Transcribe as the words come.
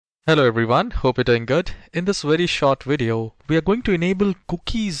Hello everyone, hope you're doing good. In this very short video, we are going to enable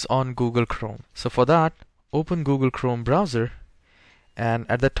cookies on Google Chrome. So for that, open Google Chrome browser and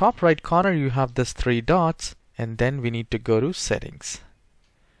at the top right corner you have this three dots and then we need to go to settings.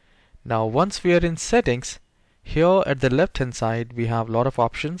 Now once we are in settings, here at the left hand side we have a lot of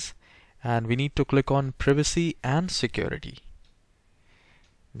options and we need to click on privacy and security.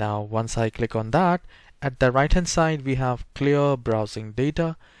 Now once I click on that, at the right hand side we have clear browsing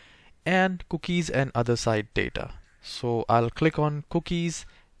data and cookies and other site data. So I'll click on cookies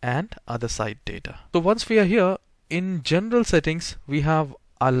and other site data. So once we are here, in general settings we have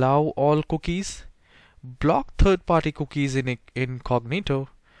allow all cookies, block third-party cookies in incognito,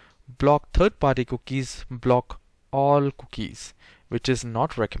 block third-party cookies, block all cookies, which is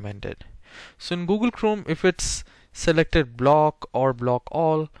not recommended. So in Google Chrome, if it's selected block or block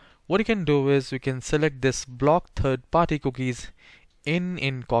all, what you can do is you can select this block third-party cookies in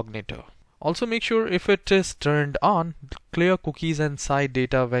incognito. Also make sure if it is turned on, clear cookies and site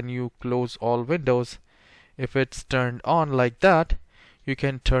data when you close all windows. If it's turned on like that, you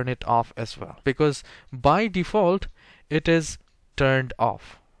can turn it off as well, because by default it is turned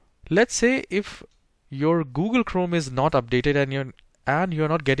off. Let's say if your Google Chrome is not updated and you're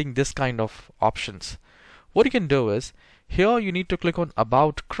not getting this kind of options. What you can do is, here you need to click on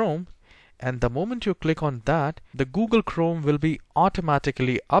About Chrome, and the moment you click on that, the Google Chrome will be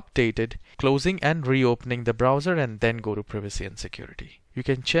automatically updated, closing and reopening the browser, and then go to privacy and security. You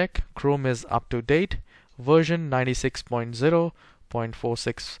can check Chrome is up to date, version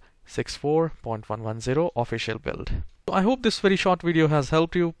 96.0.4664.110 official build. So I hope this very short video has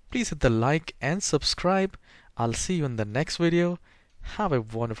helped you. Please hit the like and subscribe. I'll see you in the next video. Have a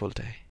wonderful day.